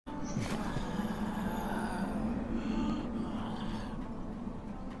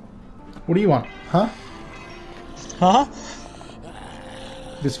What do you want? Huh? Huh?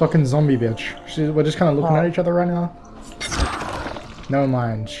 This fucking zombie bitch. We're just kind of looking at each other right now. Never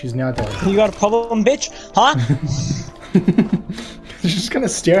mind, she's now dead. You got a problem, bitch? Huh? She's just kind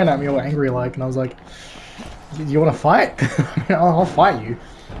of staring at me all angry like, and I was like, you want to fight? I'll fight you.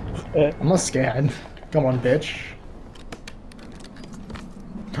 I'm not scared. Come on, bitch.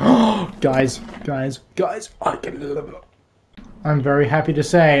 guys, I can live it. I'm very happy to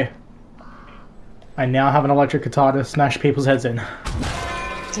say I now have an electric guitar to smash people's heads in.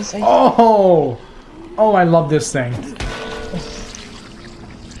 Oh! Oh, I love this thing.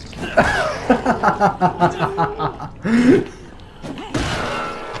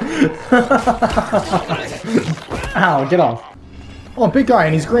 Ow, get off. Oh, big guy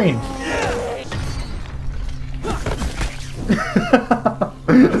and he's green.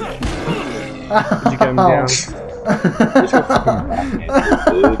 Did you get him down?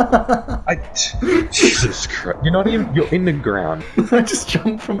 Jesus Christ. You're not even, you're in the ground. I just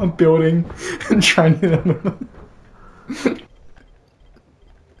jumped from a building and tried to hit him.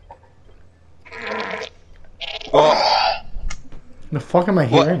 The fuck am I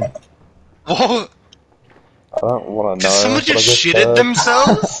hearing? What? I don't want to know. Did someone just shitted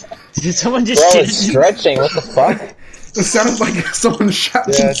themselves? Did someone just Bro, shit? it's stretching, what the fuck? It sounded like someone shot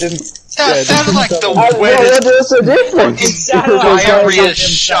me. Yeah, it didn't. That sounded like the What's weirdest so different? diarrhea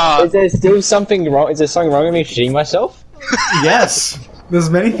shot. Is there still something wrong? Is there something wrong with me shitting myself? Yes! There's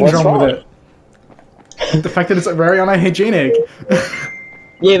many things What's wrong with wrong? it. The fact that it's very unhygienic.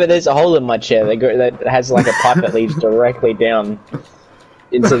 Yeah, but there's a hole in my chair that has like a pipe that leads directly down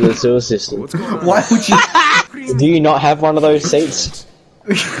into the sewer system. Why would you... Do you not have one of those seats?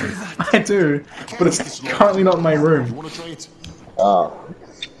 I do, but it's currently not in my room. Oh,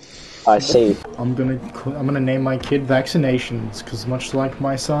 I see. I'm gonna name my kid Vaccinations, because much like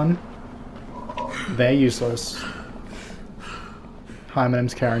my son, they're useless. Hi, my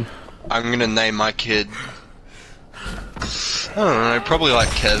name's Karen. I'm gonna name my kid. I don't know, probably like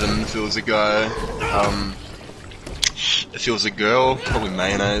Kevin if it was a guy. If it was a girl, probably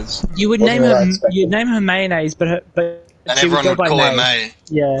Mayonnaise. You would What name did I her. expect? You'd name her mayonnaise, but And she everyone go would by call her May. May.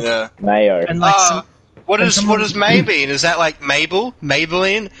 Yeah. Yeah. Mayo. And like What and does May mean? Is that like Mabel?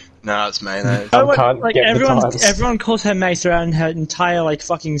 Maybelline? No, it's mayonnaise. Can't like get the times. everyone calls her May throughout her entire like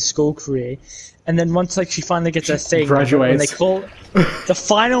fucking school career, and then once like she finally gets her thing, when they graduates. call the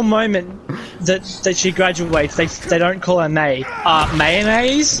final moment that she graduates, they don't call her May.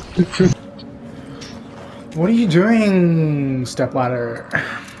 Mayonnaise. What are you doing, stepladder?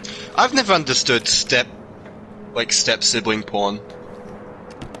 I've never understood step sibling porn.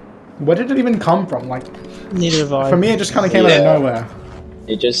 Where did it even come from? Like, Neither have I. for me, it just kind of came out of nowhere.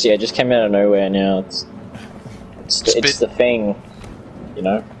 It just came out of nowhere now. It's the thing, you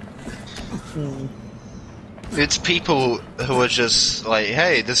know? It's people who are just like,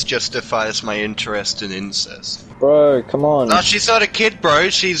 hey, this justifies my interest in incest. Bro, come on. No, she's not a kid, bro.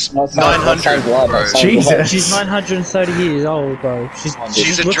 She's That's not- 900, that's not blood, bro. that's not Jesus. She's 930 years old, bro. She's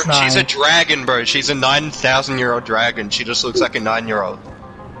a looks she's a nine. dragon, bro. She's a 9,000-year-old dragon. She just looks like a 9-year-old.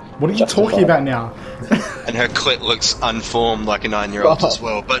 What are you talking about now? And her clit looks unformed like a 9-year-old as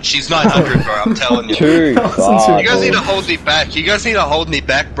well. But she's 900, bro. I'm telling you. Too That wasn't far. too- You guys need to hold me back. You guys need to hold me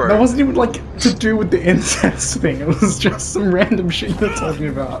back, bro. That wasn't even like to do with the incest thing. It was just some random shit you're talking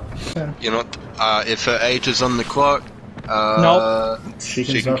about. Yeah. You know what? If her age is on the clock, Nope. She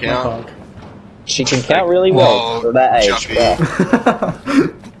She can can suck my count. cock. She can count really well Whoa, for that age. Chucky. Bro.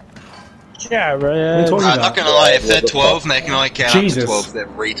 Yeah, What are you talking I'm about? not gonna lie, if they're What the 12, they can only count up to Jesus. 12, they're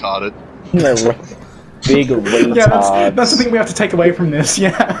retarded. Big retards. Yeah, that's the thing we have to take away from this,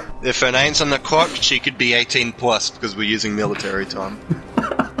 yeah. If her name's on the clock, she could be 18 plus because we're using military time.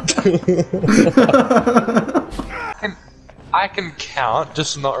 I can count,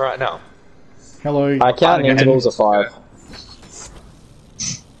 just not right now. Hello. I count in intervals of 5.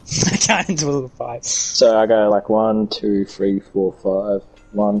 I can't into the 5. So I go like 1, 2, 3, 4, 5,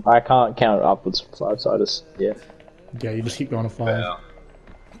 1. I can't count upwards from 5, so I just, yeah. Yeah, you just keep going to 5.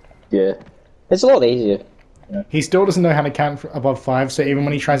 Yeah. It's a lot easier. He still doesn't know how to count above 5, so even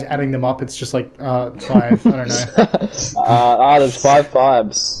when he tries adding them up, it's just like, 5. I don't know. There's 5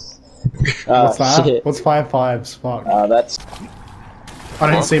 5s. What's that? Shit. What's 5 5s? Fuck. That's...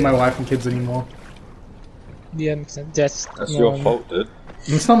 I don't see my wife and kids anymore. Yeah, makes sense. That's your fault, dude.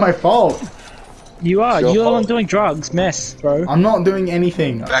 It's not my fault. You are. It's your You're the one fault. doing drugs, mess, bro. I'm not doing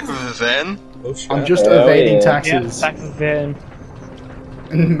anything. Back with a van? I'm just Oh, evading yeah. Yeah, taxes. back of the van.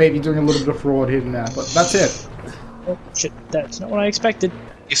 And maybe doing a little bit of fraud here and there, but that's it. Oh shit, that's not what I expected.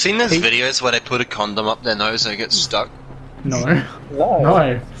 You seen those videos where they put a condom up their nose and it gets stuck? No. No.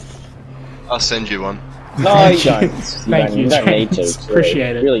 No. I'll send you one. No, you Thank you. don't. Thank you, You don't need to. James.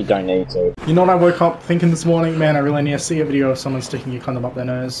 Appreciate it. Really don't need to. You know what I woke up thinking this morning? Man, I really need to see a video of someone sticking a condom up their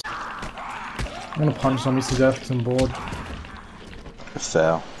nose. I'm gonna punch zombies to death because I'm bored.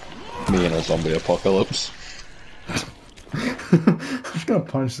 Fair. Me in a zombie apocalypse. I'm just gonna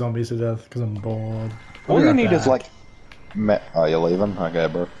punch zombies to death because I'm bored. I'll All be you right need is back. like... Oh, you're leaving? Okay,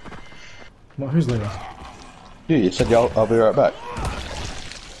 bro. What, who's leaving? You said I'll be right back.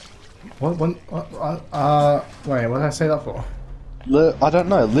 What? Wait, what did I say that for? I don't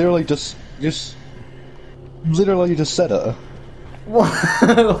know, literally just literally just said it. What?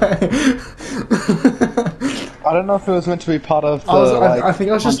 I don't know if it was meant to be part of the, I think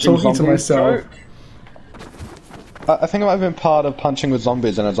I was just punching talking to zombies myself. joke. I think it might have been part of punching with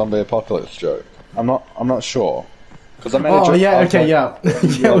zombies in a zombie apocalypse joke. I'm not sure. Because I made a Oh joke. yeah, I was okay, like- yeah.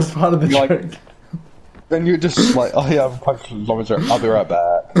 Yeah, it was part of the you're joke. like- Then you just like, oh yeah, I've punched with zombies. I'll be right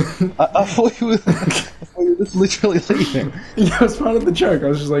back. I thought you were just literally leaving. Yeah, it was part of the joke. I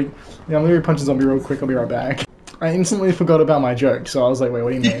was just like, yeah, I'm gonna go punch a zombie real quick, I'll be right back. I instantly forgot about my joke, so I was like, wait, what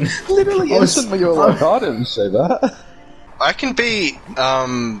do you mean? Literally I was- instantly you were like, I didn't say that. I can beat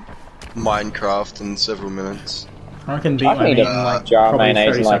Minecraft in several minutes. I can beat I my can eat meat a in like jar of probably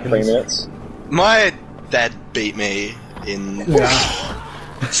mayonnaise 30 in like 3 seconds. minutes. My dad beat me in Yeah.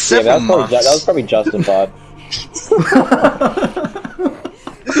 Yeah, several months. that was probably justified.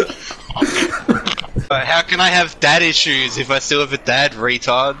 But how can I have dad issues if I still have a dad,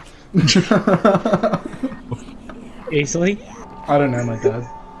 retard? Easily. I don't know my dad.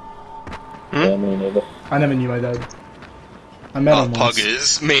 Yeah, me neither. I never knew my dad. I met Oh, him once.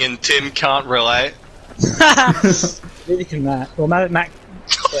 poggers. Me and Tim can't relate. Neither can Matt. Well, Matt.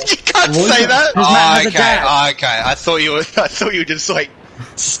 You can't What? say that. Does Matt have a okay. dad? Oh, okay. I thought you were just like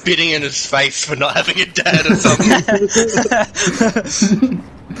spitting in his face for not having a dad or something.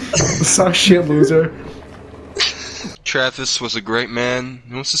 Suck shit, loser. Travis was a great man.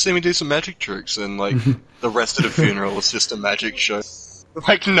 He wants to see me do some magic tricks, and like the rest of the funeral was just a magic show.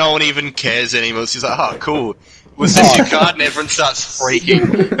 Like no one even cares anymore. She's like, "Oh, cool. Was this your card?" And everyone starts freaking.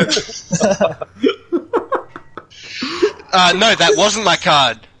 No, that wasn't my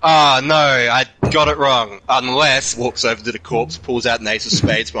card. No, I got it wrong. Unless walks over to the corpse, pulls out an ace of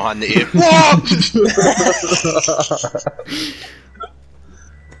spades behind the ear. What?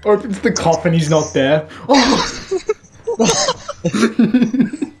 Opens the coffin, he's not there. Oh!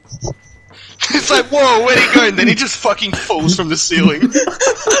 It's like, whoa, where'd he go? And then he just fucking falls from the ceiling.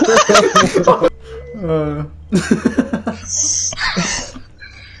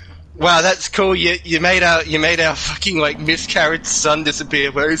 Wow, that's cool. You made our fucking like miscarried son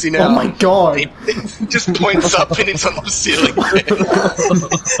disappear. Where is he now? Oh my god! He just points up and it's on the ceiling.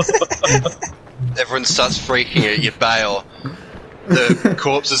 Everyone starts freaking out. You bail. The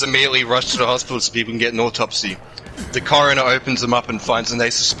corpse is immediately rushed to the hospital so people can get an autopsy. The coroner opens him up and finds an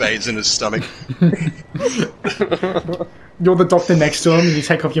ace of spades in his stomach. You're the doctor next to him and you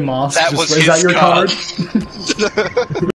take off your mask. That just, was is that his your card. card?